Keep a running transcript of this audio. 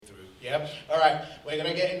Yep. All right. We're going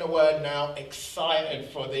to get in the word now. Excited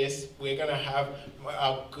for this. We're going to have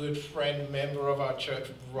our good friend, member of our church,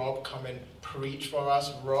 Rob, come and preach for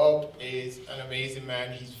us. Rob is an amazing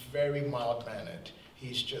man. He's very mild-mannered.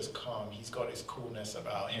 He's just calm. He's got his coolness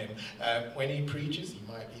about him. When he preaches, he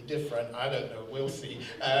might be different. I don't know. We'll see.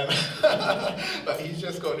 But he's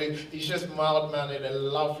just mild-mannered, a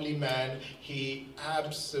lovely man. He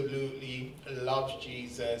absolutely loves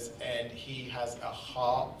Jesus, and he has a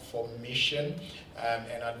heart for mission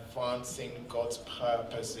and advancing God's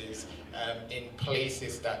purposes in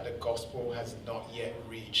places that the gospel has not yet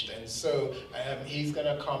reached. And so he's going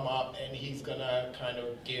to come up and he's going to kind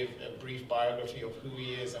of give a brief biography of who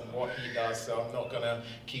he is and what he does. So I'm not going to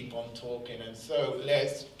keep on talking. And so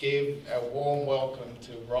let's give a warm welcome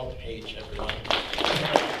to Rob H., everyone.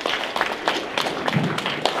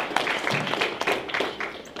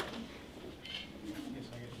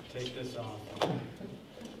 Take this off.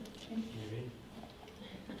 Maybe.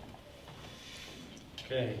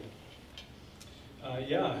 Okay.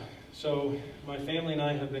 So my family and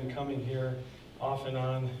I have been coming here off and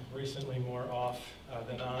on, recently more off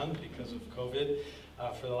than on because of COVID,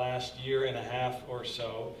 for the last year and a half or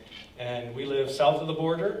so. And we live south of the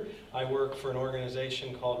border. I work for an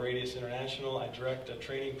organization called Radius International. I direct a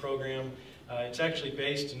training program. It's actually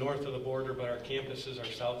based north of the border, but our campuses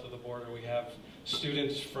are south of the border. We have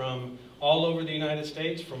students from all over the United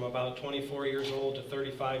States, from about 24 years old to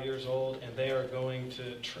 35 years old, and they are going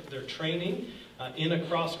to, they're training in a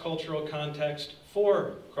cross-cultural context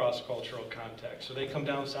for cross-cultural context. So they come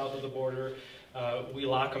down south of the border, we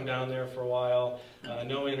lock them down there for a while,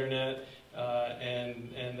 no internet, and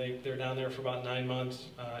they're down there for about 9 months,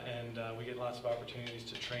 and we get lots of opportunities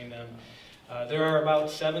to train them. There are about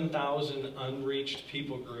 7,000 unreached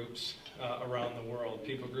people groups around the world,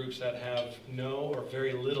 people groups that have no or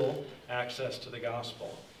very little access to the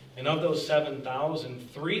gospel. And of those 7,000,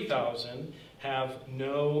 3,000 have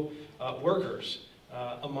no workers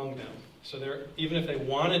among them. So even if they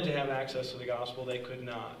wanted to have access to the gospel, they could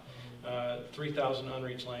not. 3,000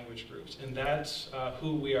 unreached language groups. And that's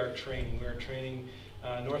who we are training. We are training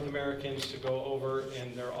North Americans to go over,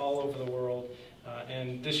 and they're all over the world.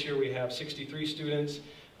 And this year we have 63 students,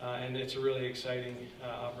 and it's a really exciting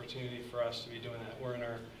opportunity for us to be doing that.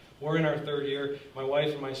 We're in our third year. My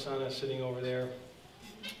wife and my son are sitting over there.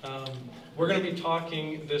 We're going to be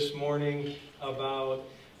talking this morning about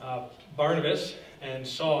Barnabas and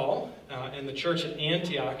Saul and the church at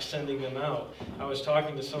Antioch sending them out. I was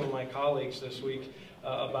talking to some of my colleagues this week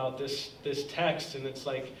about this text, and it's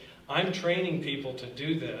like, I'm training people to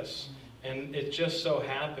do this, and it just so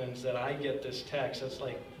happens that I get this text. That's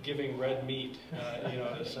like giving red meat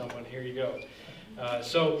to someone. Here you go.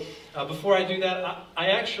 So before I do that, I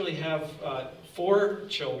actually have 4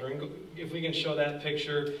 children. If we can show that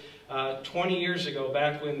picture. 20 years ago,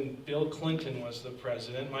 back when Bill Clinton was the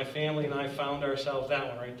president, my family and I found ourselves, that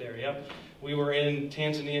one right there, yep. We were in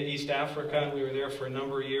Tanzania, East Africa. We were there for a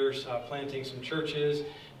number of years, planting some churches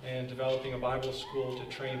and developing a Bible school to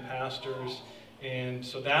train pastors. And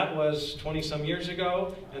so that was 20-some years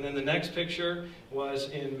ago. And then the next picture was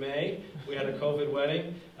in May. We had a COVID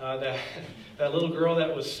wedding. That little girl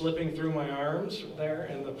that was slipping through my arms there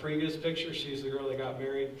in the previous picture, she's the girl that got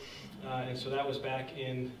married. And so that was back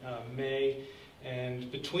in May.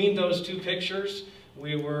 And between those 2 pictures,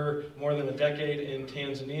 we were more than a decade in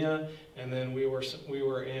Tanzania, and then we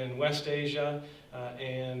were in West Asia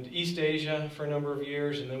and East Asia for a number of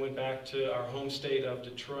years, and then went back to our home state of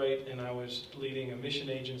Detroit, and I was leading a mission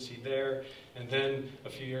agency there. And then a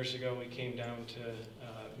few years ago, we came down to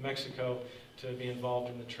Mexico to be involved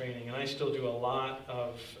in the training. And I still do a lot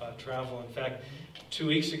of travel. In fact, 2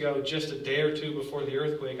 weeks ago, just a day or 2 before the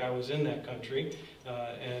earthquake, I was in that country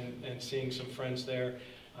and seeing some friends there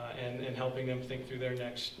and helping them think through their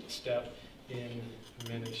next step in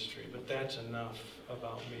ministry. But that's enough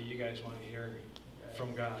about me. You guys want to hear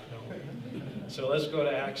from God, don't we? So let's go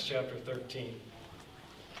to Acts chapter 13.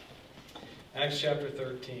 Acts chapter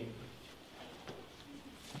 13.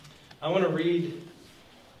 I want to read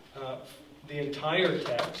the entire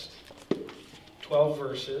text, 12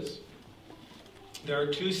 verses. There are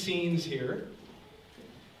 2 scenes here.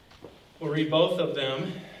 We'll read both of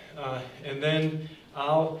them, and then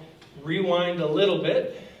I'll rewind a little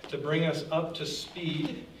bit to bring us up to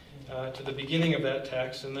speed to the beginning of that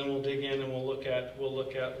text, and then we'll dig in and we'll look at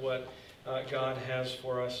what God has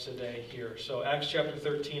for us today here. So Acts chapter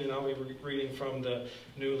 13, and I'll be reading from the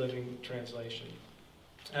New Living Translation.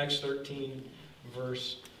 Acts 13,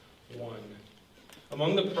 verse 1.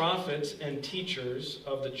 Among the prophets and teachers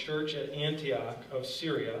of the church at Antioch of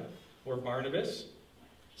Syria were Barnabas,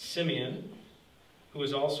 Simeon, who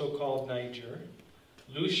was also called Niger,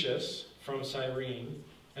 Lucius from Cyrene,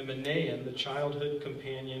 and Manaen, the childhood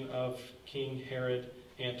companion of King Herod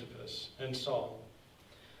Antipas, and Saul.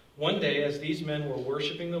 One day, as these men were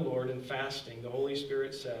worshiping the Lord and fasting, the Holy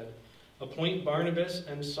Spirit said, "Appoint Barnabas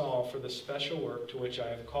and Saul for the special work to which I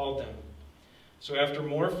have called them." So after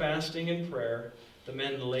more fasting and prayer, the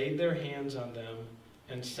men laid their hands on them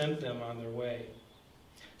and sent them on their way.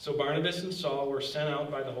 So Barnabas and Saul were sent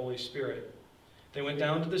out by the Holy Spirit. They went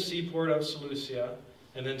down to the seaport of Seleucia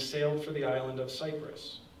and then sailed for the island of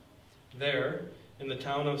Cyprus. There, in the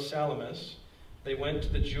town of Salamis, they went to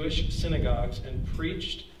the Jewish synagogues and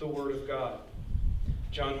preached the word of God.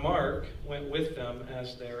 John Mark went with them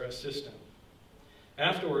as their assistant.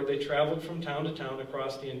 Afterward, they traveled from town to town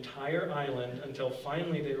across the entire island until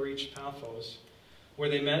finally they reached Paphos, where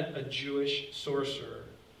they met a Jewish sorcerer,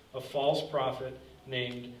 a false prophet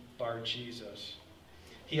named Bar-Jesus.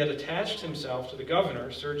 He had attached himself to the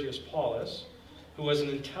governor, Sergius Paulus, who was an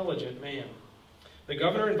intelligent man. The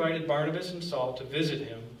governor invited Barnabas and Saul to visit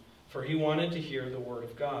him, for he wanted to hear the word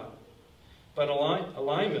of God. But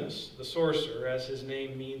Elymas, the sorcerer, as his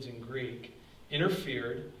name means in Greek,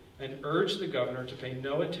 interfered and urged the governor to pay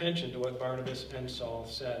no attention to what Barnabas and Saul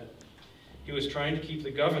said. He was trying to keep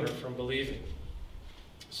the governor from believing.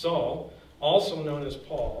 Saul, also known as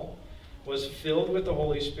Paul, was filled with the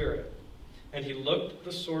Holy Spirit, and he looked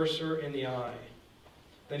the sorcerer in the eye.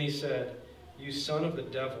 Then he said, "You son of the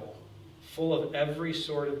devil, full of every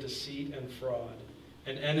sort of deceit and fraud,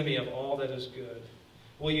 an enemy of all that is good.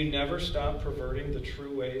 Will you never stop perverting the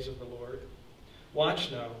true ways of the Lord?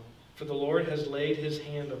 Watch now, for the Lord has laid his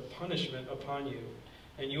hand of punishment upon you,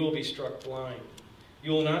 and you will be struck blind.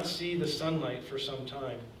 You will not see the sunlight for some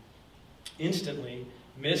time." Instantly,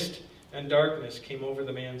 mist and darkness came over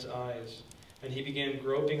the man's eyes, and he began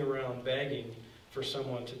groping around, begging for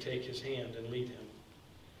someone to take his hand and lead him.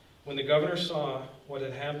 When the governor saw what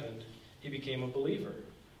had happened, he became a believer,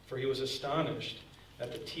 for he was astonished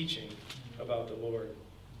at the teaching about the Lord.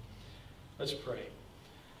 Let's pray.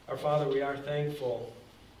 Our Father, we are thankful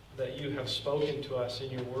that you have spoken to us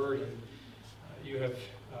in your word, and you have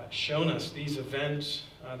shown us these events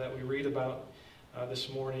that we read about this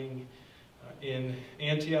morning in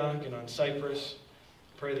Antioch and on Cyprus.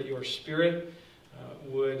 Pray that your Spirit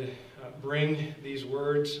would bring these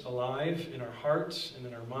words alive in our hearts and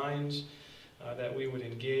in our minds, that we would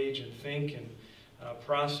engage and think and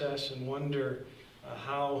process and wonder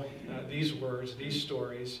how these words, these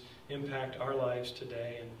stories, impact our lives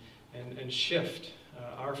today and shift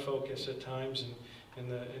our focus at times in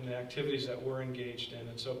the activities that we're engaged in.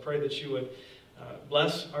 And so pray that you would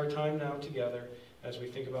bless our time now together as we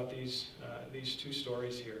think about these two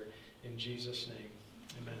stories here. In Jesus' name,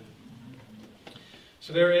 amen.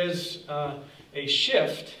 So there is a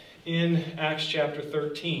shift in Acts chapter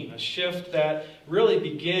 13, a shift that really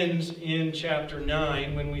begins in chapter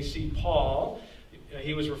 9 when we see Paul.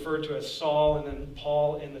 He was referred to as Saul and then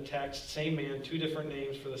Paul in the text, same man, two different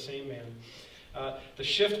names for the same man. The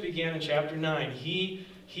shift began in chapter 9.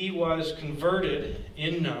 He was converted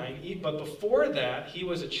in 9, but before that, he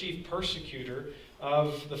was a chief persecutor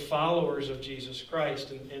of the followers of Jesus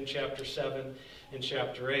Christ in chapter 7 and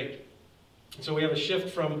chapter 8. So we have a shift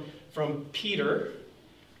from Peter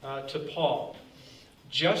to Paul.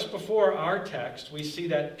 Just before our text, we see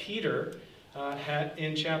that Peter had,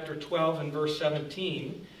 in chapter 12 and verse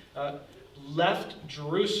 17, left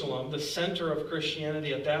Jerusalem, the center of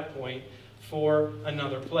Christianity at that point, for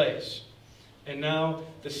another place. And now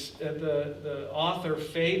the author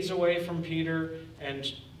fades away from Peter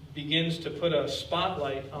and begins to put a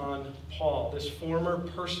spotlight on Paul, this former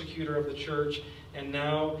persecutor of the church and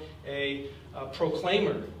now a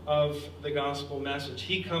proclaimer of the gospel message.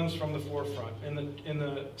 He comes from the forefront. And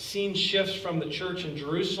the scene shifts from the church in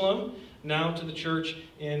Jerusalem now to the church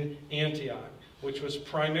in Antioch, which was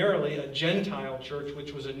primarily a Gentile church,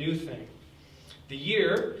 which was a new thing. The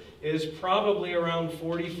year is probably around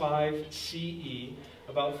 45 CE,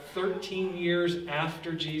 about 13 years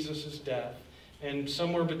after Jesus' death, and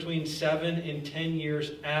somewhere between 7 and 10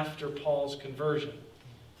 years after Paul's conversion.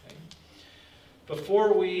 Okay.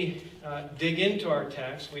 Before we dig into our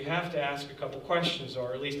text, we have to ask a couple questions,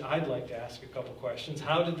 or at least I'd like to ask a couple questions.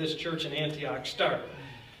 How did this church in Antioch start?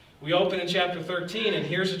 We open in chapter 13, and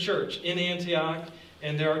here's a church in Antioch,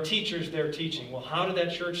 and there are teachers there teaching. Well, how did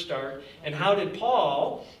that church start? And how did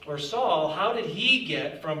Paul, or Saul, how did he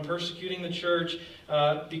get from persecuting the church,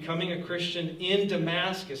 becoming a Christian in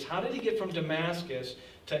Damascus? How did he get from Damascus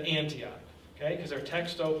to Antioch? Okay, because our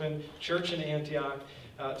text open, church in Antioch,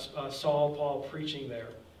 Saul, Paul preaching there.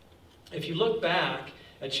 If you look back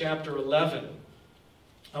at chapter 11,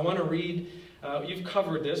 I want to read You've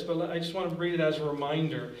covered this, but I just want to read it as a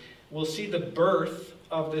reminder. We'll see the birth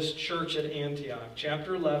of this church at Antioch,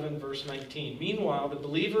 chapter 11, verse 19. Meanwhile, the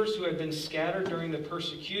believers who had been scattered during the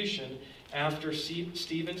persecution after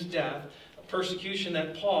Stephen's death, a persecution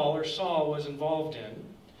that Paul or Saul was involved in,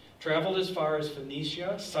 traveled as far as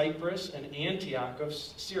Phoenicia, Cyprus, and Antioch of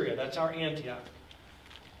Syria. That's our Antioch.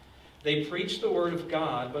 They preached the word of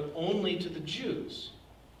God, but only to the Jews.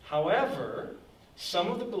 However, some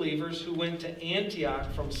of the believers who went to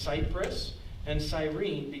Antioch from Cyprus and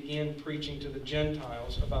Cyrene began preaching to the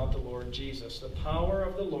Gentiles about the Lord Jesus. The power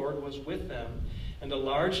of the Lord was with them, and a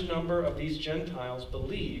large number of these Gentiles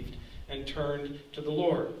believed and turned to the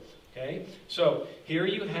Lord. Okay? So here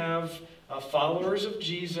you have followers of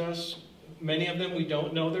Jesus. Many of them, we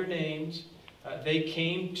don't know their names. They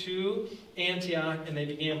came to Antioch and they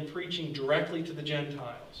began preaching directly to the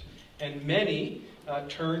Gentiles. And many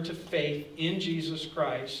turned to faith in Jesus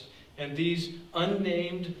Christ. And these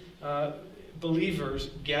unnamed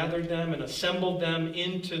believers gathered them and assembled them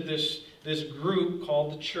into this group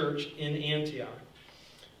called the church in Antioch.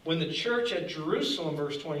 When the church at Jerusalem,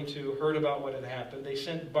 verse 22, heard about what had happened, they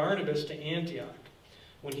sent Barnabas to Antioch.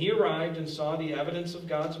 When he arrived and saw the evidence of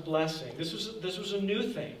God's blessing, this was a new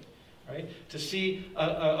thing, right? To see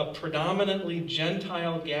a predominantly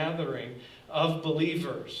Gentile gathering of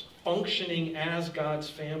believers functioning as God's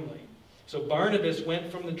family. So Barnabas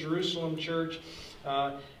went from the Jerusalem church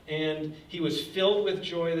and he was filled with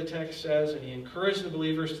joy, the text says, and he encouraged the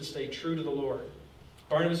believers to stay true to the Lord.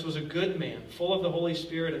 Barnabas was a good man, full of the Holy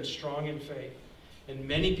Spirit and strong in faith. And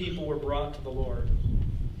many people were brought to the Lord.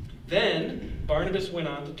 Then Barnabas went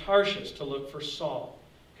on to Tarshish to look for Saul.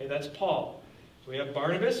 Okay, that's Paul. So we have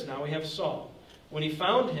Barnabas, now we have Saul. When he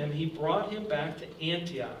found him, he brought him back to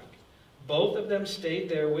Antioch. Both of them stayed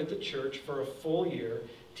there with the church for a full year,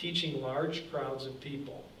 teaching large crowds of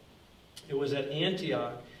people. It was at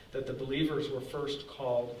Antioch that the believers were first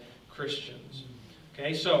called Christians.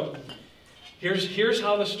 Okay, so here's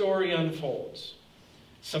how the story unfolds.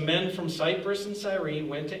 Some men from Cyprus and Cyrene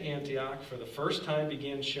went to Antioch for the first time,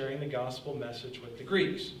 began sharing the gospel message with the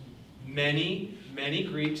Greeks. Many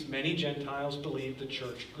Greeks, many Gentiles believed. The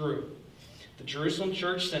church grew. The Jerusalem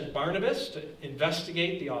church sent Barnabas to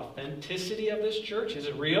investigate the authenticity of this church. Is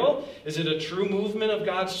it real? Is it a true movement of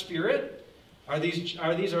God's Spirit? Are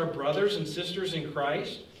these our brothers and sisters in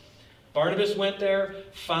Christ? Barnabas went there,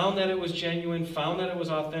 found that it was genuine, found that it was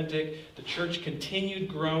authentic. The church continued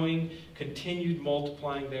growing, continued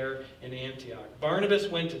multiplying there in Antioch. Barnabas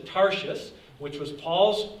went to Tarshish, which was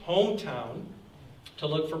Paul's hometown, to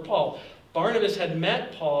look for Paul. Barnabas had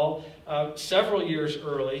met Paul several years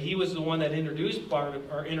early. He was the one that introduced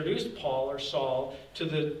Paul or Saul to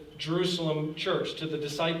the Jerusalem church, to the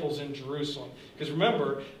disciples in Jerusalem. Because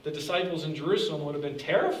remember, the disciples in Jerusalem would have been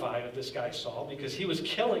terrified of this guy Saul because he was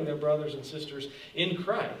killing their brothers and sisters in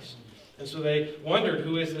Christ. And so they wondered,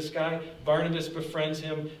 who is this guy? Barnabas befriends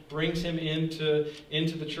him, brings him into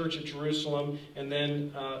the church at Jerusalem, and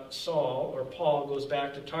then Saul, or Paul, goes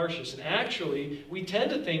back to Tarshish. And actually, we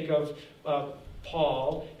tend to think of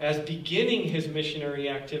Paul as beginning his missionary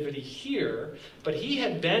activity here, but he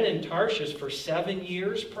had been in Tarshish for 7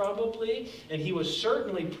 years probably, and he was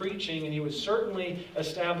certainly preaching, and he was certainly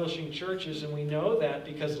establishing churches, and we know that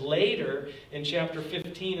because later in chapter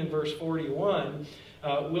 15 and verse 41,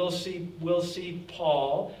 we'll see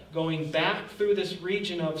Paul going back through this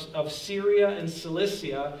region of Syria and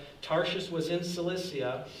Cilicia. Tarshish was in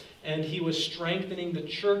Cilicia, and he was strengthening the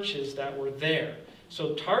churches that were there.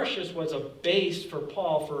 So Tarshish was a base for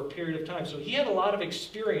Paul for a period of time. So he had a lot of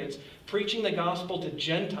experience preaching the gospel to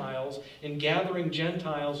Gentiles and gathering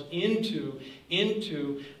Gentiles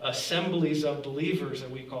into assemblies of believers that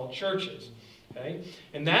we call churches. Okay?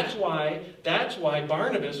 And that's why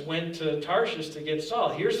Barnabas went to Tarshish to get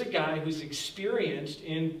Saul. Here's a guy who's experienced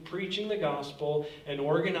in preaching the gospel and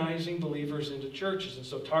organizing believers into churches. And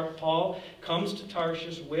so Paul comes to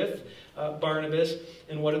Tarshish with Barnabas,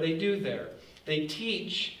 and what do there? They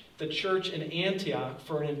teach the church in Antioch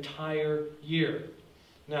for an entire year.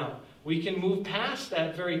 Now, we can move past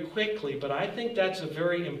that very quickly, but I think that's a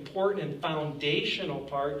very important and foundational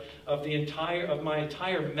part of my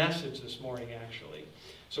entire message this morning, actually.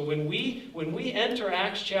 So when we enter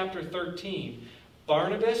Acts chapter 13,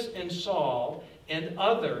 Barnabas and Saul and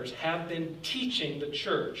others have been teaching the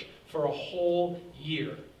church for a whole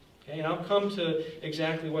year. Okay? And I'll come to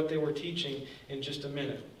exactly what they were teaching in just a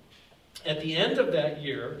minute. At the end of that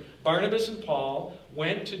year, Barnabas and Paul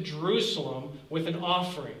went to Jerusalem with an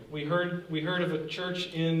offering. We heard of a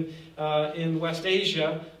church in West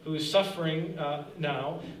Asia who is suffering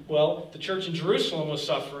now. Well, the church in Jerusalem was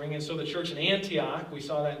suffering, and so the church in Antioch, we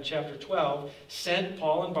saw that in chapter 12, sent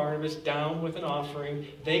Paul and Barnabas down with an offering.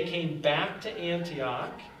 They came back to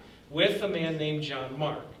Antioch with a man named John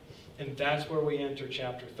Mark. And that's where we enter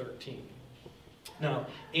chapter 13. Now,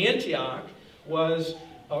 Antioch was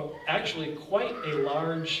actually quite a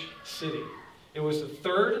large city. It was the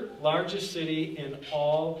third largest city in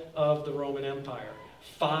all of the Roman Empire.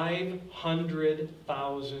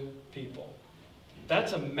 500,000 people.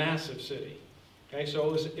 That's a massive city. Okay,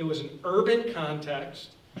 so it was an urban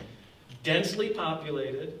context, densely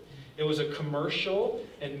populated. It was a commercial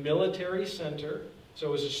and military center. So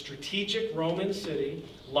it was a strategic Roman city.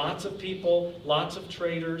 Lots of people, lots of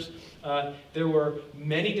traders. There were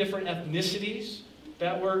many different ethnicities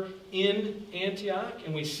that were in Antioch,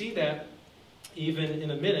 and we see that even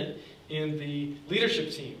in a minute in the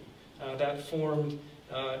leadership team that formed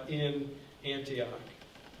in Antioch.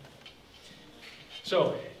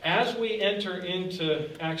 So, as we enter into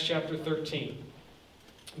Acts chapter 13,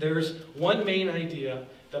 there's one main idea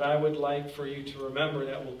that I would like for you to remember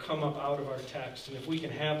that will come up out of our text, and if we can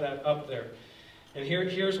have that up there. And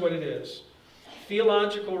here's what it is.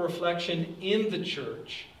 Theological reflection in the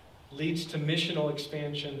church leads to missional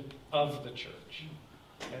expansion of the church.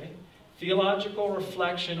 Okay? Theological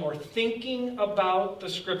reflection, or thinking about the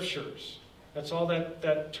Scriptures. That's all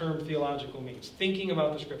that term theological means. Thinking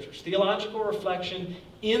about the Scriptures. Theological reflection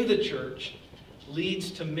in the church leads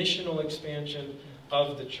to missional expansion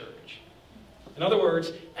of the church. In other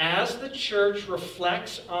words, as the church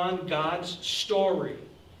reflects on God's story,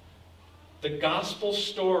 the gospel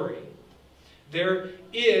story, there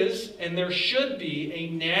is and there should be a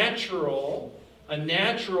natural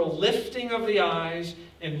lifting of the eyes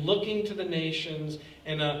and looking to the nations,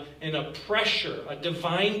 and a pressure, a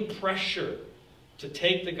divine pressure to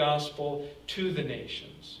take the gospel to the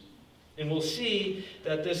nations. And we'll see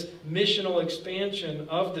that this missional expansion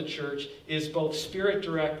of the church is both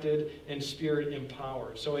Spirit-directed and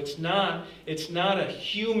Spirit-empowered. So it's not a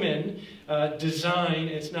human design.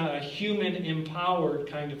 It's not a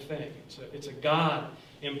human-empowered kind of thing. It's a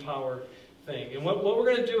God-empowered thing. And what we're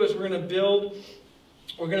going to do is we're going to build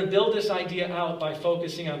this idea out by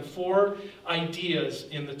focusing on 4 ideas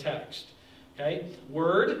in the text. Okay?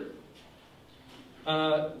 Word,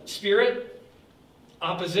 Spirit,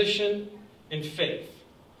 opposition, and faith.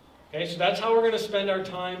 Okay, so that's how we're going to spend our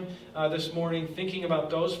time this morning, thinking about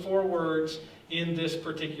those 4 words in this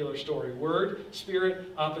particular story. Word, Spirit,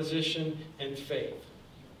 opposition, and faith.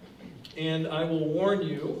 And I will warn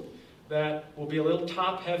you that we'll be a little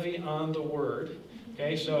top-heavy on the word.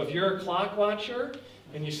 Okay, so if you're a clock watcher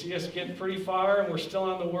and you see us get pretty far and we're still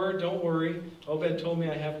on the word, don't worry. Obed told me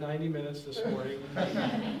I have 90 minutes this morning.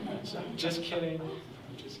 So, just kidding.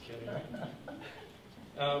 I'm just kidding.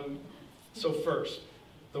 So first,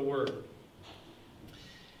 the word.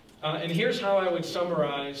 And here's how I would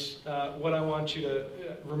summarize what I want you to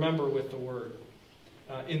remember with the word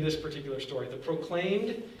in this particular story. The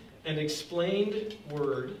proclaimed and explained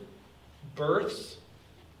word births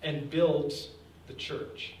and builds the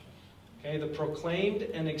church. Okay, the proclaimed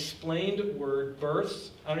and explained word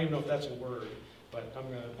births, I don't even know if that's a word, but I'm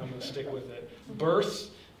gonna stick with it.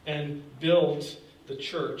 Births and builds the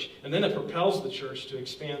church, and then it propels the church to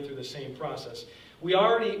expand through the same process. We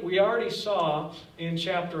already saw in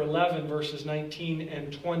chapter 11, verses 19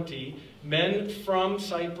 and 20, men from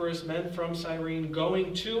Cyprus, men from Cyrene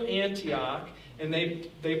going to Antioch, and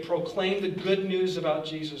they proclaimed the good news about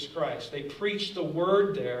Jesus Christ. They preached the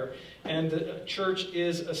word there, and the church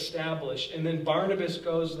is established. And then Barnabas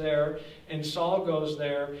goes there, and Saul goes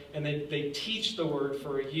there, and they teach the word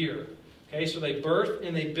for a year. Okay, so they birth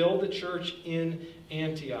and they build the church in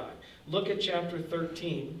Antioch. Look at chapter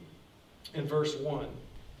 13 and verse 1.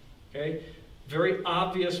 Okay, very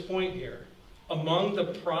obvious point here. Among the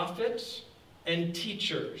prophets and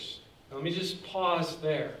teachers. Now, let me just pause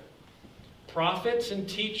there. Prophets and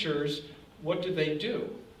teachers, what do?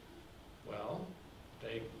 Well,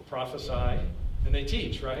 they prophesy and they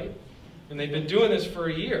teach, right? And they've been doing this for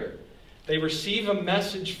a year. They receive a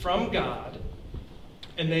message from God,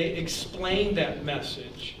 and they explain that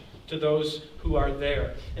message to those who are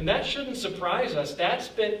there. And that shouldn't surprise us. That's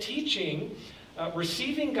been teaching,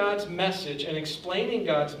 receiving God's message and explaining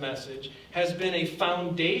God's message has been a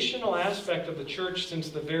foundational aspect of the church since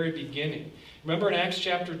the very beginning. Remember in Acts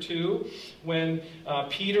chapter 2 when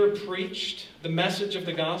Peter preached the message of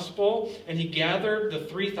the gospel and he gathered the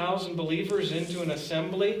 3,000 believers into an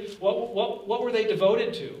assembly? What were they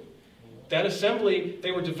devoted to? that assembly,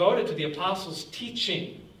 they were devoted to the apostles'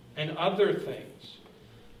 teaching and other things.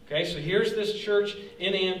 Okay, so here's this church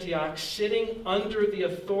in Antioch sitting under the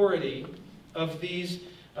authority of these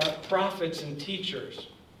prophets and teachers.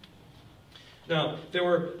 Now, there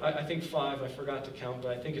were, I think 5, I forgot to count,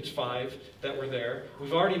 but I think it's 5 that were there.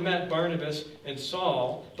 We've already met Barnabas and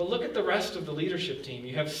Saul, but look at the rest of the leadership team.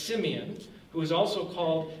 You have Simeon, who is also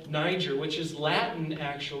called Niger, which is Latin,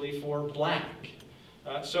 actually, for black.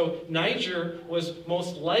 So Niger was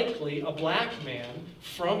most likely a black man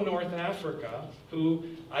from North Africa who,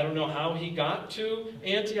 I don't know how he got to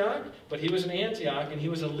Antioch, but he was in Antioch and he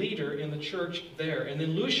was a leader in the church there. And then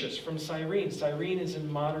Lucius from Cyrene. Cyrene is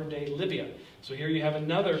in modern-day Libya. So here you have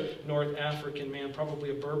another North African man,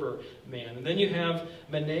 probably a Berber man. And then you have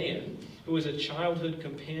Manaen, who was a childhood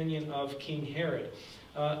companion of King Herod.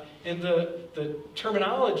 And the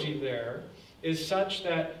terminology there is such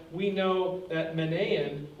that we know that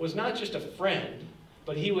Manaen was not just a friend,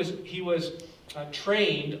 but he was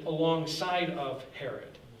trained alongside of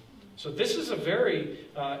Herod. So this is a very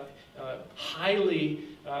highly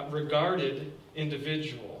regarded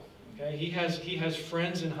individual. Okay? He has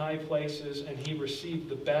friends in high places, and he received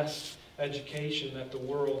the best education that the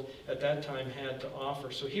world at that time had to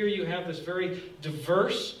offer. So here you have this very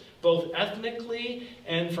diverse, both ethnically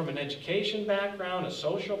and from an education background, a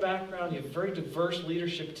social background. You have a very diverse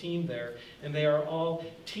leadership team there, and they are all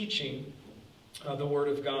teaching the Word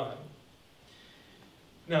of God.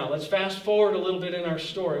 Now, let's fast forward a little bit in our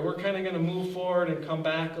story. We're kind of going to move forward and come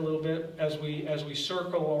back a little bit as we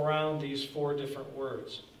circle around these 4 different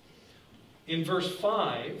words. In verse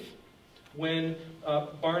 5, when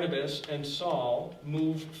Barnabas and Saul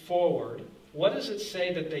moved forward, what does it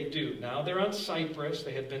say that they do? Now they're on Cyprus.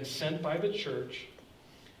 They had been sent by the church.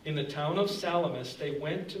 In the town of Salamis, they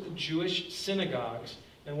went to the Jewish synagogues,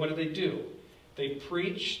 and what did they do? They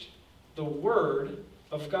preached the Word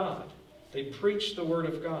of God. They preached the Word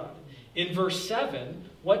of God. In verse 7,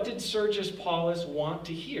 what did Sergius Paulus want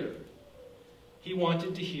to hear? He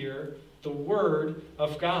wanted to hear the Word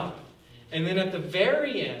of God. And then at the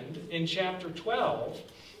very end, in chapter 12,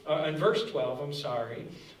 in verse 12,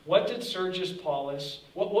 what did Sergius Paulus,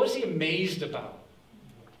 what was he amazed about?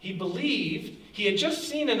 He believed, he had just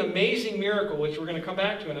seen an amazing miracle, which we're going to come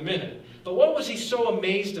back to in a minute. But what was he so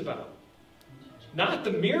amazed about? Not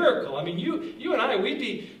the miracle. I mean, you and I, we'd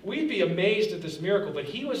be amazed at this miracle, but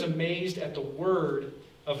he was amazed at the Word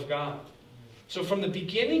of God. So from the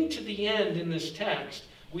beginning to the end in this text,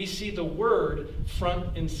 we see the Word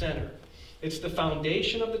front and center. It's the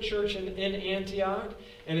foundation of the church in Antioch,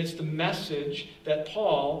 and it's the message that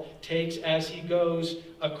Paul takes as he goes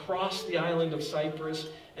across the island of Cyprus,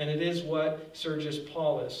 and it is what Sergius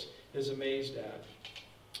Paulus is amazed at.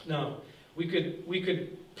 Now, we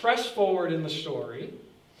could press forward in the story,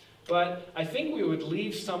 but I think we would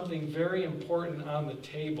leave something very important on the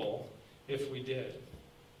table if we did.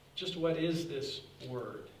 Just what is this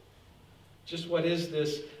Word? Just what is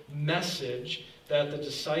this message that the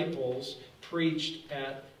disciples preached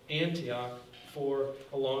at Antioch for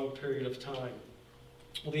a long period of time?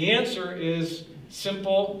 Well, the answer is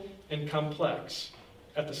simple and complex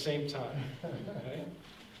at the same time. Okay?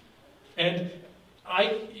 And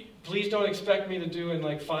please don't expect me to do in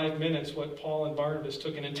like 5 minutes what Paul and Barnabas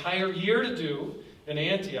took an entire year to do in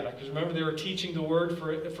Antioch, because remember they were teaching the Word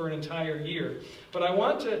for an entire year. But I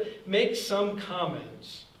want to make some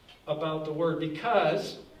comments about the Word,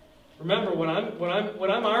 because remember, what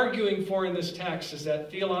I'm arguing for in this text is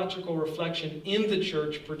that theological reflection in the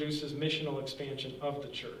church produces missional expansion of the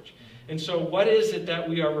church. And so what is it that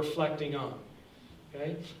we are reflecting on?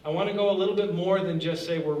 Okay? I want to go a little bit more than just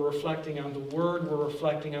say we're reflecting on the Word, we're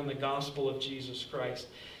reflecting on the gospel of Jesus Christ.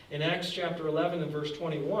 In Acts chapter 11 and verse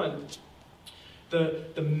 21,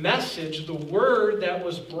 the message, the Word that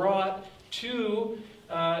was brought to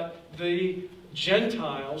the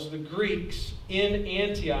Gentiles, the Greeks in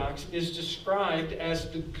Antioch, is described as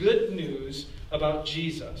the good news about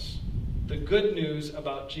Jesus. The good news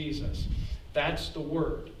about Jesus. That's the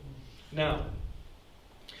Word. Now,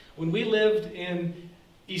 when we lived in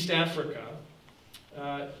East Africa,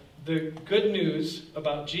 the good news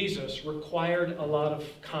about Jesus required a lot of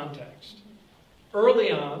context.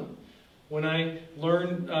 Early on, when I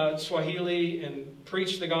learned Swahili and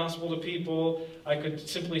preached the gospel to people, I could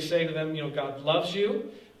simply say to them, God loves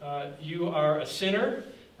you. You are a sinner.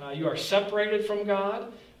 You are separated from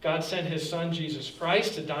God. God sent His Son, Jesus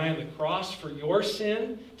Christ, to die on the cross for your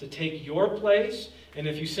sin, to take your place. And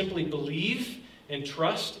if you simply believe and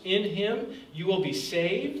trust in Him, you will be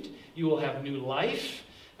saved. You will have new life.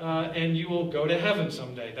 and you will go to heaven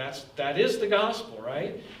someday. That is the gospel,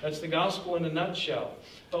 right? That's the gospel in a nutshell.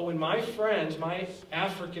 But when my friends, my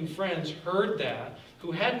African friends, heard that,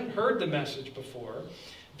 who hadn't heard the message before,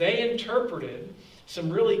 they interpreted some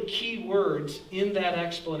really key words in that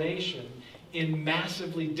explanation in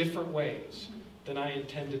massively different ways than I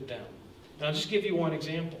intended them. And I'll just give you one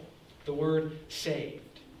example. The word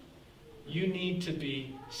saved. You need to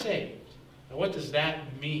be saved. Now, what does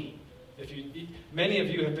that mean? Many of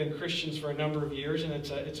you have been Christians for a number of years, and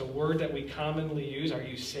it's a word that we commonly use. Are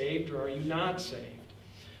you saved or are you not saved?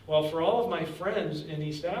 Well, for all of my friends in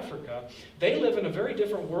East Africa, they live in a very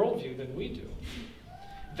different worldview than we do.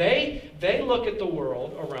 They look at the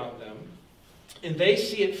world around them, and they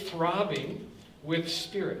see it throbbing with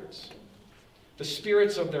spirits, the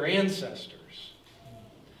spirits of their ancestors.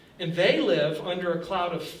 And they live under a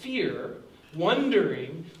cloud of fear,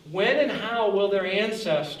 wondering when and how will their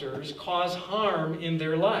ancestors cause harm in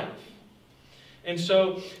their life. And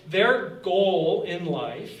so their goal in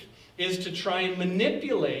life is to try and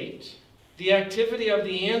manipulate the activity of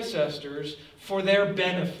the ancestors for their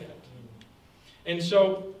benefit. And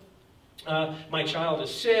so my child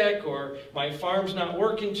is sick, or my farm's not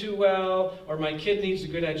working too well, or my kid needs a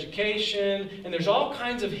good education, and there's all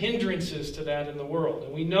kinds of hindrances to that in the world.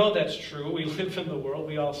 And we know that's true. We live in the world.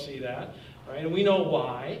 We all see that, right? And we know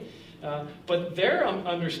why. But their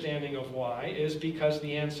understanding of why is because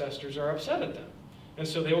the ancestors are upset at them. And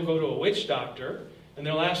so they will go to a witch doctor, and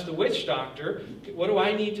they'll ask the witch doctor, what do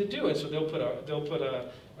I need to do? And so they'll put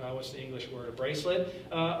a what's the English word, a bracelet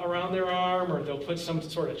around their arm, or they'll put some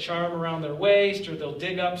sort of charm around their waist, or they'll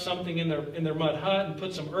dig up something in their mud hut and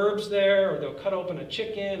put some herbs there, or they'll cut open a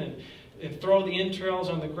chicken and throw the entrails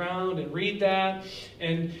on the ground and read that.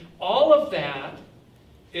 And all of that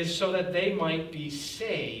is so that they might be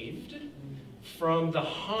saved from the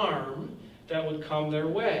harm that would come their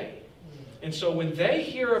way. And so when they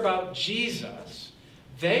hear about Jesus,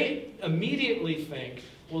 they immediately think,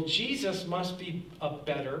 well, Jesus must be a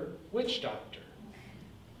better witch doctor.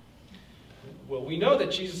 Well, we know that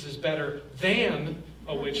Jesus is better than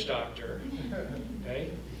a witch doctor, okay?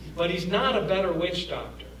 But he's not a better witch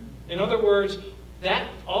doctor. In other words, that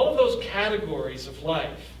all of those categories of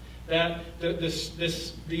life, that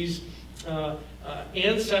these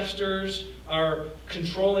ancestors are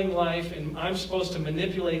controlling life, and I'm supposed to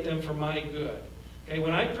manipulate them for my good. Okay?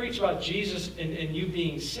 When I preach about Jesus and you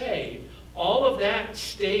being saved, all of that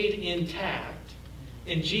stayed intact,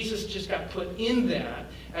 and Jesus just got put in that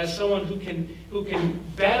as someone who can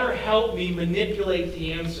better help me manipulate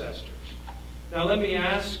the ancestors. Now let me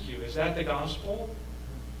ask you, is that the gospel?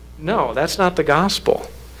 No, that's not the gospel.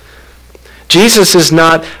 Jesus is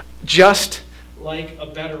not just like a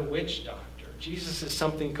better witch doctor. Jesus is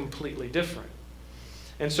something completely different.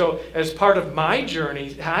 And so as part of my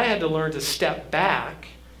journey, I had to learn to step back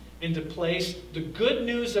and to place the good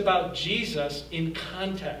news about Jesus in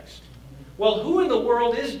context. Well, who in the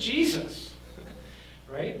world is Jesus?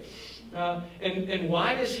 Right? And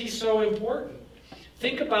why is he so important?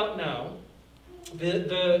 Think about now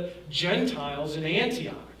the Gentiles in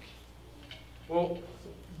Antioch. Well,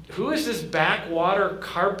 who is this backwater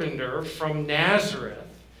carpenter from Nazareth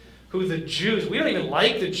who the Jews, we don't even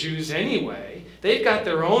like the Jews anyway. They've got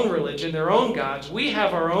their own religion, their own gods. We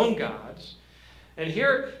have our own gods. And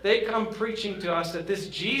here they come preaching to us that this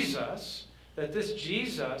Jesus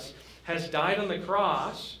has died on the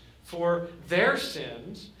cross for their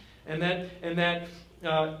sins, and that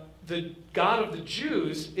the God of the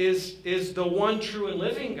Jews is the one true and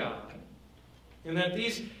living God, and that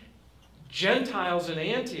these Gentiles in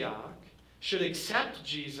Antioch should accept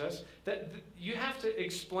Jesus. That you have to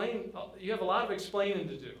explain. You have a lot of explaining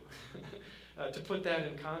to do to put that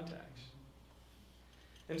in context.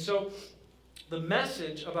 And so the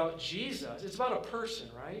message about Jesus, it's about a person,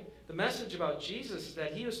 right? The message about Jesus is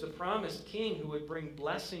that he was the promised king who would bring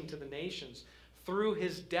blessing to the nations through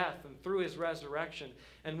his death and through his resurrection,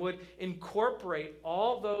 and would incorporate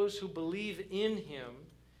all those who believe in him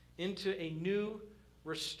into a new,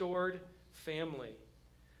 restored family.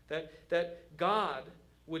 That God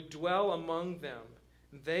would dwell among them.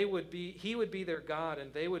 He would be their God,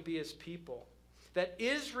 and they would be his people. That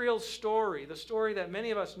Israel's story, the story that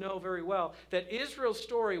many of us know very well, that Israel's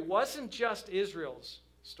story wasn't just Israel's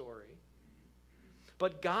story,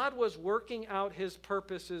 but God was working out his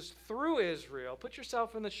purposes through Israel. Put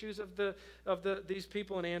yourself in the shoes of these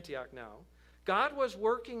people in Antioch now. God was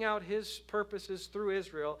working out his purposes through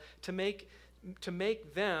Israel to make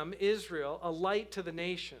them, Israel, a light to the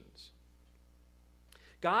nations.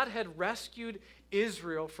 God had rescued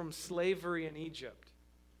Israel from slavery in Egypt.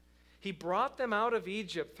 He brought them out of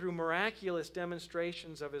Egypt through miraculous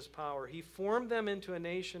demonstrations of his power. He formed them into a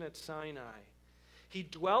nation at Sinai. He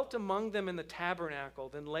dwelt among them in the tabernacle,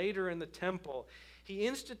 then later in the temple. He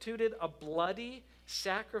instituted a bloody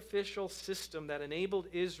sacrificial system that enabled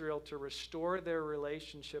Israel to restore their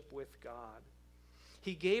relationship with God.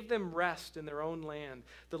 He gave them rest in their own land,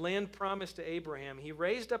 the land promised to Abraham. He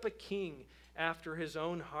raised up a king after his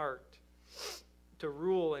own heart to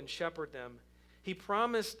rule and shepherd them. He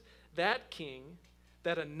promised that king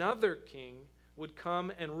that another king would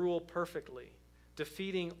come and rule perfectly,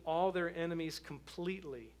 defeating all their enemies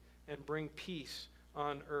completely and bring peace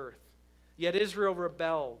on earth. Yet Israel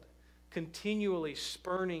rebelled, continually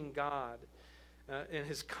spurning God and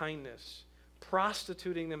his kindness,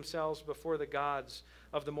 prostituting themselves before the gods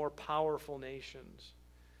of the more powerful nations.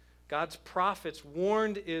 God's prophets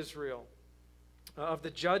warned Israel of the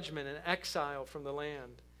judgment and exile from the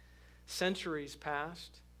land. Centuries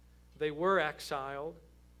passed. They were exiled.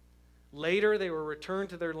 Later, they were returned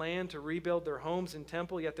to their land to rebuild their homes and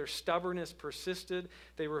temple, yet their stubbornness persisted.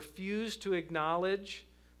 They refused to acknowledge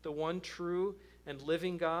the one true and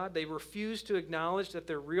living God. They refused to acknowledge that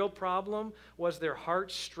their real problem was their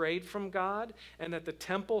hearts strayed from God and that the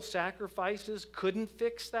temple sacrifices couldn't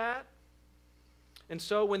fix that. And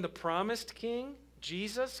so when the promised king,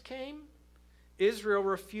 Jesus, came, Israel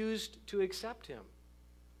refused to accept him.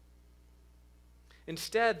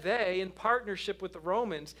 Instead, they, in partnership with the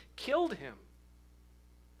Romans, killed him.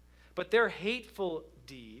 But their hateful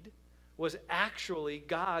deed was actually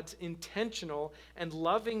God's intentional and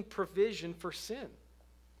loving provision for sin.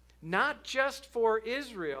 Not just for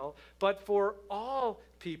Israel, but for all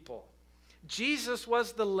people. Jesus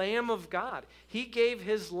was the Lamb of God. He gave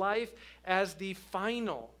his life as the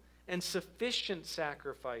final and sufficient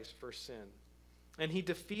sacrifice for sin. And he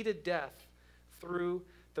defeated death through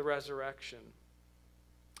the resurrection.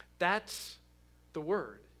 That's the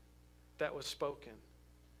word that was spoken.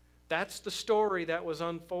 That's the story that was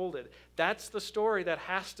unfolded. That's the story that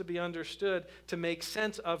has to be understood to make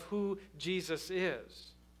sense of who Jesus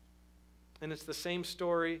is. And it's the same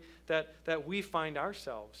story that we find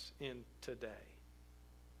ourselves in today.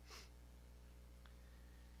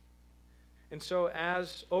 And so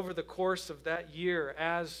as over the course of that year,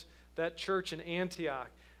 as that church in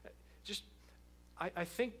Antioch, I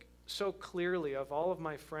think so clearly of all of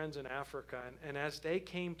my friends in Africa, and as they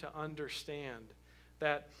came to understand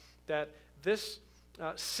that this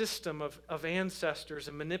system of ancestors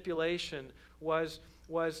and manipulation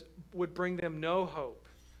would bring them no hope,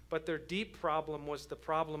 but their deep problem was the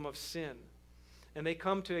problem of sin. And they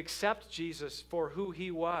come to accept Jesus for who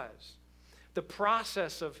he was. The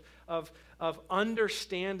process of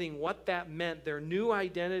understanding what that meant, their new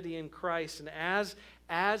identity in Christ, and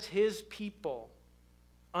as his people,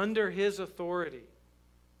 under his authority,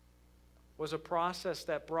 was a process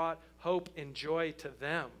that brought hope and joy to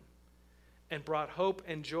them and brought hope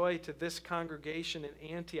and joy to this congregation in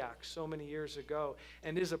Antioch so many years ago,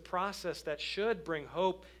 and is a process that should bring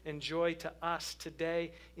hope and joy to us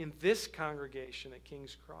today in this congregation at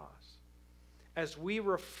King's Cross. As we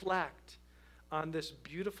reflect on this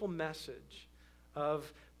beautiful message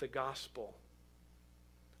of the gospel,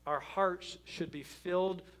 our hearts should be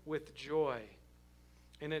filled with joy.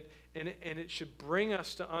 And it should bring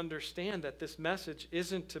us to understand that this message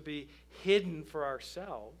isn't to be hidden for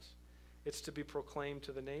ourselves. It's to be proclaimed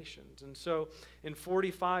to the nations. And so in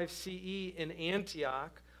 45 CE in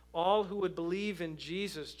Antioch, all who would believe in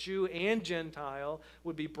Jesus, Jew and Gentile,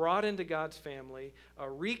 would be brought into God's family, a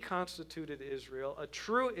reconstituted Israel, a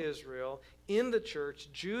true Israel in the church,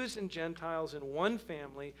 Jews and Gentiles in one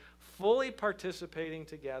family, fully participating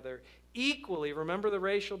together, equally, remember the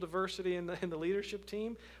racial diversity in the leadership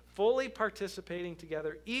team? Fully participating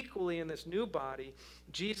together equally in this new body,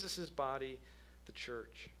 Jesus' body, the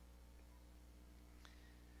church.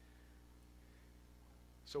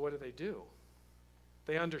 So what do?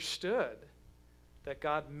 They understood that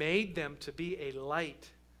God made them to be a light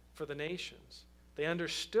for the nations. They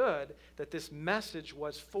understood that this message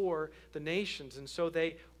was for the nations. And so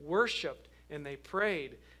they worshiped and they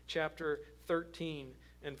prayed. Chapter 13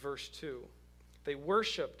 and verse 2. They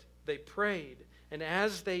worshiped, they prayed. And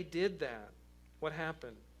as they did that, what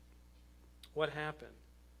happened? What happened?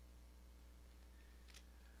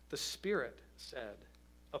 The Spirit said,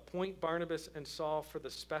 "Appoint Barnabas and Saul for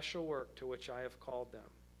the special work to which I have called them."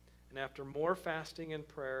 And after more fasting and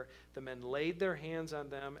prayer, the men laid their hands on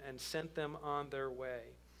them and sent them on their way.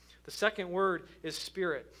 The second word is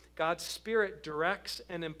Spirit. God's Spirit directs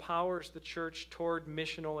and empowers the church toward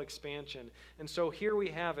missional expansion. And so here we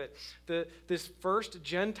have it. This first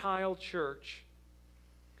Gentile church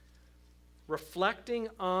reflecting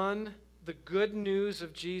on the good news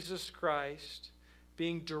of Jesus Christ,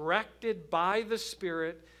 being directed by the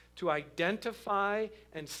Spirit to identify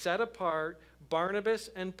and set apart Barnabas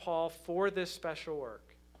and Paul for this special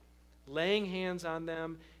work, laying hands on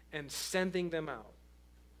them and sending them out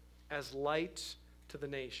as lights to the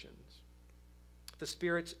nations. The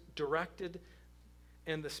Spirit's directed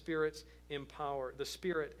and the Spirit's empowered. The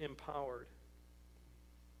Spirit empowered.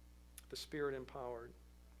 The Spirit empowered.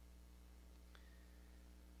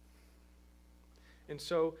 And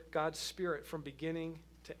so God's Spirit from beginning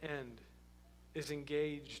to end is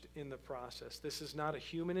engaged in the process. This is not a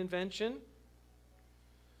human invention.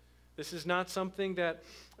 This is not something that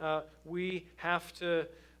we have to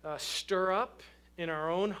stir up in our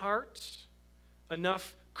own hearts.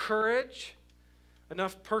 Enough courage,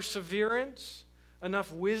 enough perseverance,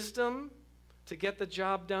 enough wisdom to get the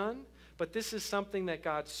job done. But this is something that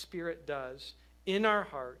God's Spirit does in our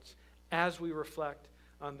hearts as we reflect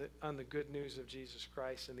on the good news of Jesus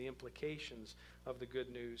Christ and the implications of the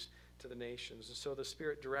good news to the nations. And so the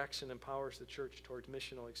Spirit directs and empowers the church towards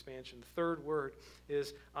missional expansion. The third word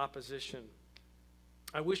is opposition.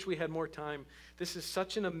 I wish we had more time. This is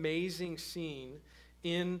such an amazing scene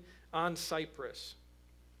on Cyprus.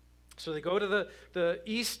 So they go to the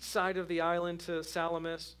east side of the island to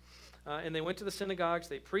Salamis, and they went to the synagogues.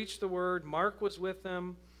 They preached the word. Mark was with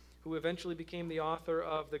them, who eventually became the author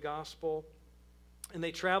of the gospel. And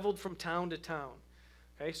they traveled from town to town.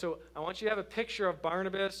 Okay, so I want you to have a picture of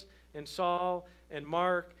Barnabas and Saul and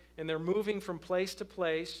Mark, and they're moving from place to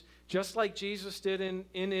place, just like Jesus did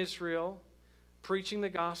in Israel, preaching the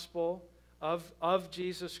gospel of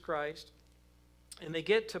Jesus Christ. And they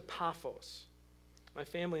get to Paphos. My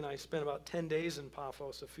family and I spent about 10 days in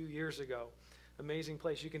Paphos a few years ago. Amazing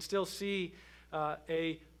place. You can still see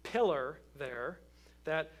a pillar there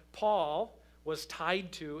that Paul was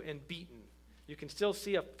tied to and beaten. You can still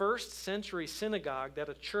see a first-century synagogue that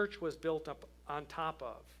a church was built up on top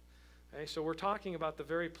of. Okay, so we're talking about the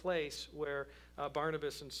very place where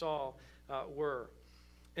Barnabas and Saul were.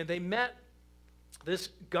 And they met this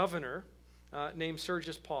governor named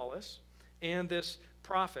Sergius Paulus and this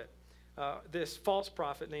prophet, this false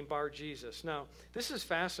prophet named Bar-Jesus. Now, this is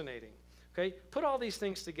fascinating. Okay, put all these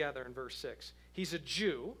things together in verse 6. He's a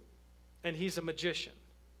Jew and he's a magician.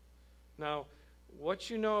 Now, what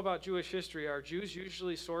you know about Jewish history, are Jews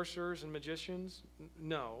usually sorcerers and magicians?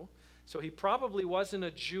 No. So he probably wasn't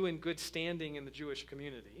a Jew in good standing in the Jewish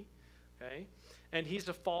community. Okay? And he's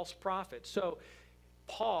a false prophet. So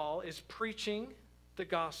Paul is preaching the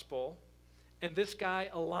gospel, and this guy,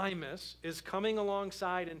 Elymas, is coming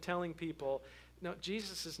alongside and telling people, no,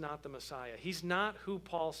 Jesus is not the Messiah. He's not who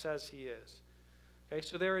Paul says he is. Okay,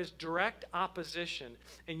 so there is direct opposition.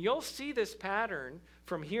 And you'll see this pattern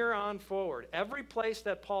from here on forward. Every place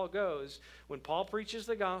that Paul goes, when Paul preaches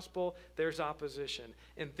the gospel, there's opposition.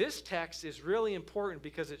 And this text is really important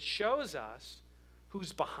because it shows us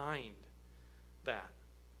who's behind that.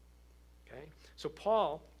 Okay, so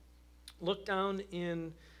Paul, look down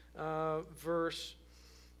in verse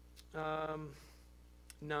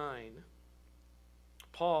 9.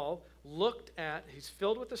 Paul he's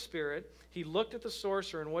filled with the Spirit. He looked at the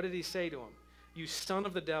sorcerer, and what did he say to him? You son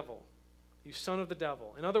of the devil. You son of the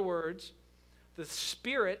devil. In other words, the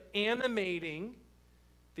Spirit animating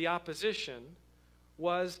the opposition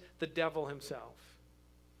was the devil himself.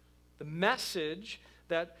 The message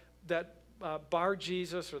that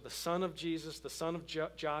Bar-Jesus, or the son of Jesus, the son of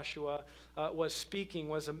Joshua, was speaking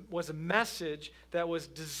was a message that was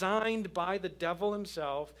designed by the devil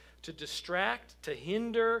himself to distract, to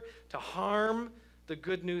hinder, to harm the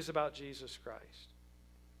good news about Jesus Christ.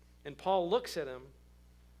 And Paul looks at him,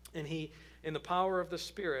 and he, in the power of the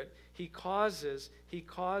Spirit, he causes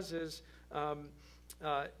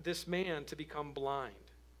this man to become blind.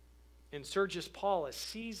 And Sergius Paulus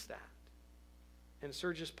sees that. And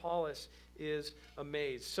Sergius Paulus is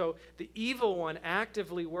amazed. So the evil one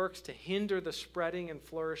actively works to hinder the spreading and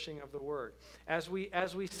flourishing of the word. As we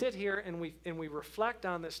sit here and we reflect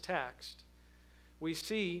on this text, we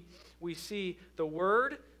see the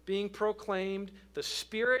word being proclaimed, the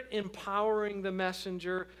Spirit empowering the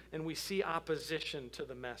messenger, and we see opposition to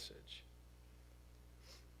the message.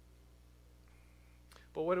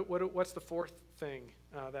 But what's the fourth thing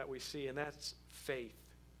that we see? And that's faith.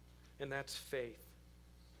 And that's faith.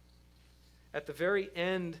 At the very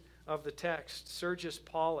end of the text, Sergius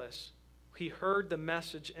Paulus, he heard the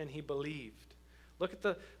message and he believed. Look at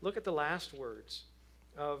the last words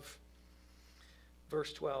of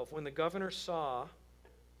verse 12. When the governor saw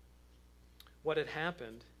what had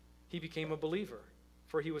happened, he became a believer,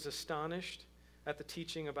 for he was astonished at the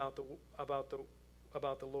teaching about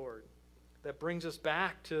the Lord. that brings us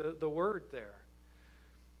back to the word there.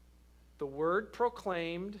 The word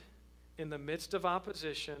proclaimed in the midst of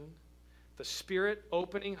opposition, the Spirit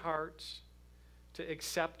opening hearts to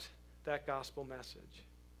accept that gospel message.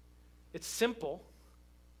 It's simple,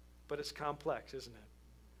 but it's complex, isn't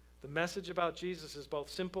it? The message about Jesus is both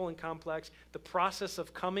simple and complex. The process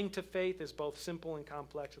of coming to faith is both simple and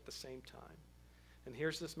complex at the same time. And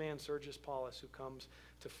here's this man, Sergius Paulus, who comes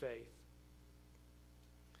to faith.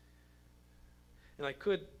 And I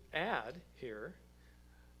could add here,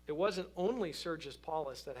 it wasn't only Sergius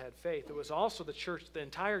Paulus that had faith. It was also the church, the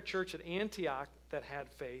entire church at Antioch that had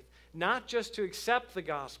faith, not just to accept the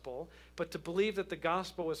gospel, but to believe that the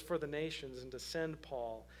gospel was for the nations and to send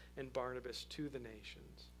Paul and Barnabas to the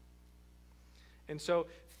nations. And so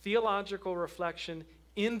theological reflection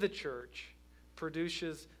in the church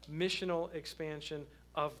produces missional expansion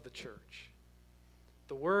of the church.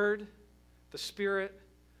 The Word, the Spirit,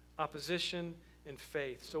 opposition, and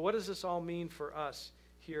faith. So what does this all mean for us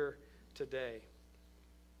here today?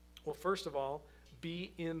 Well, first of all,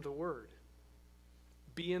 be in the Word.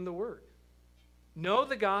 Be in the Word. Know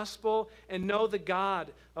the gospel and know the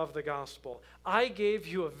God of the gospel. I gave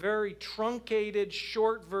you a very truncated,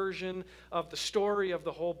 short version of the story of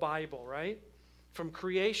the whole Bible, right? From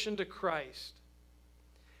creation to Christ.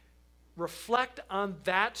 Reflect on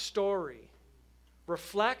that story.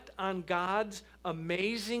 Reflect on God's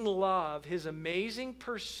amazing love, His amazing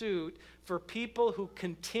pursuit for people who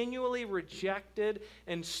continually rejected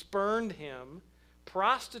and spurned Him,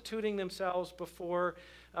 prostituting themselves before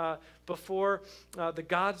the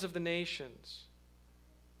gods of the nations.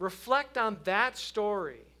 Reflect on that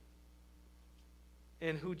story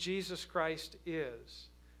and who Jesus Christ is.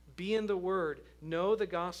 Be in the Word. Know the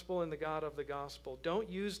gospel and the God of the gospel. Don't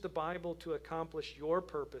use the Bible to accomplish your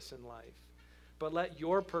purpose in life, but let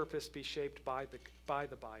your purpose be shaped by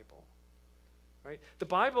the Bible. Right? The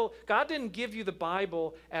Bible, God didn't give you the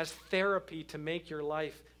Bible as therapy to make your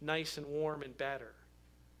life nice and warm and better.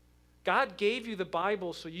 God gave you the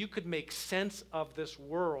Bible so you could make sense of this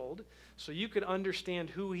world, so you could understand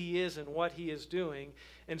who He is and what He is doing.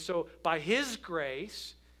 And so by His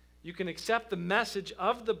grace, you can accept the message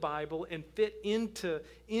of the Bible and fit into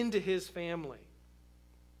His family.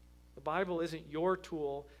 The Bible isn't your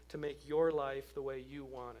tool to make your life the way you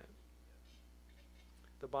want it.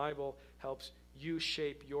 The Bible helps you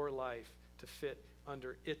shape your life to fit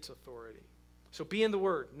under its authority. So be in the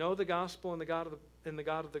Word. Know the gospel and the God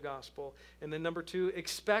of the gospel. And then number 2,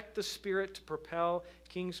 expect the Spirit to propel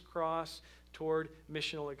King's Cross toward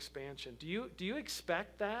missional expansion. Do you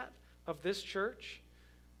expect that of this church?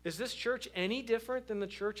 Is this church any different than the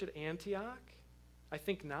church at Antioch? I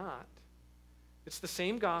think not. It's the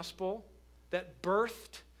same gospel that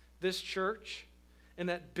birthed this church and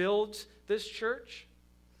that builds this church.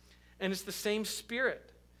 And it's the same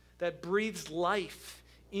Spirit that breathes life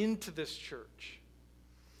into this church.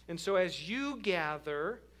 And so as you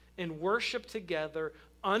gather and worship together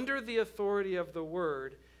under the authority of the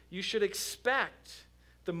Word, you should expect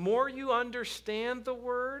the more you understand the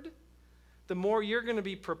Word, the more you're going to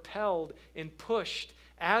be propelled and pushed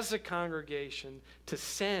as a congregation to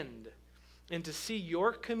send and to see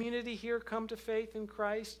your community here come to faith in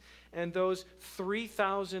Christ and those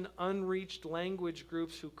 3,000 unreached language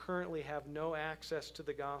groups who currently have no access to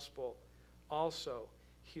the gospel also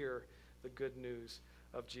hear the good news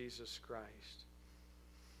of Jesus Christ.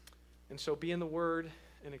 And so be in the Word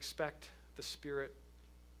and expect the Spirit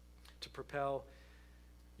to propel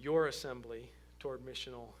your assembly toward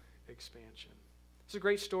missional expansion. It's a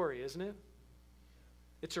great story, isn't it?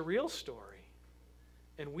 It's a real story.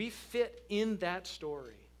 And we fit in that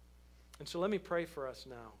story. And so let me pray for us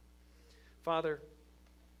now. Father,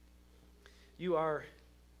 you are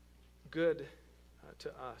good to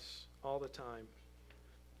us all the time.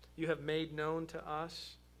 You have made known to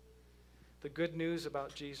us the good news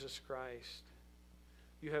about Jesus Christ.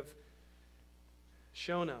 You have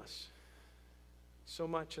shown us so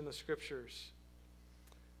much in the Scriptures,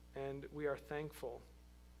 and we are thankful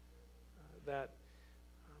that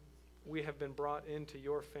we have been brought into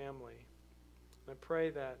your family. I pray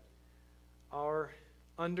that our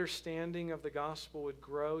understanding of the gospel would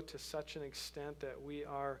grow to such an extent that we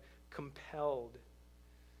are compelled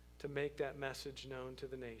to make that message known to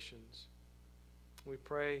the nations. We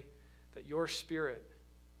pray that your Spirit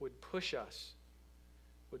would push us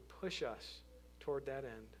toward that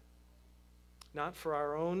end. Not for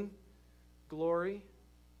our own glory,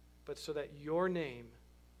 but so that your name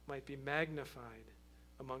might be magnified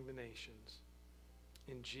among the nations.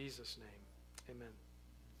 In Jesus' name, amen.